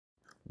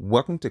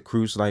Welcome to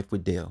Cruise Life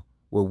with Dale,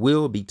 where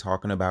we'll be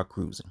talking about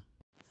cruising.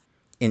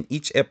 In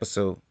each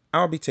episode,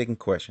 I'll be taking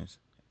questions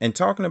and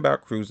talking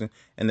about cruising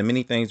and the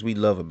many things we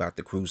love about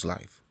the cruise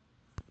life.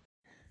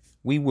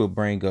 We will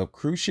bring up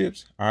cruise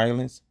ships,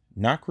 islands,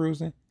 not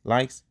cruising,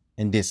 likes,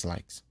 and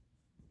dislikes.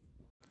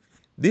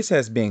 This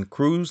has been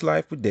Cruise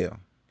Life with Dale.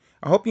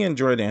 I hope you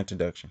enjoyed the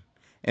introduction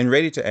and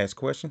ready to ask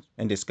questions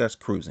and discuss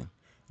cruising.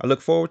 I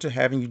look forward to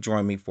having you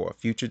join me for a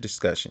future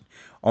discussion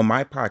on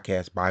my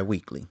podcast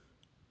bi-weekly.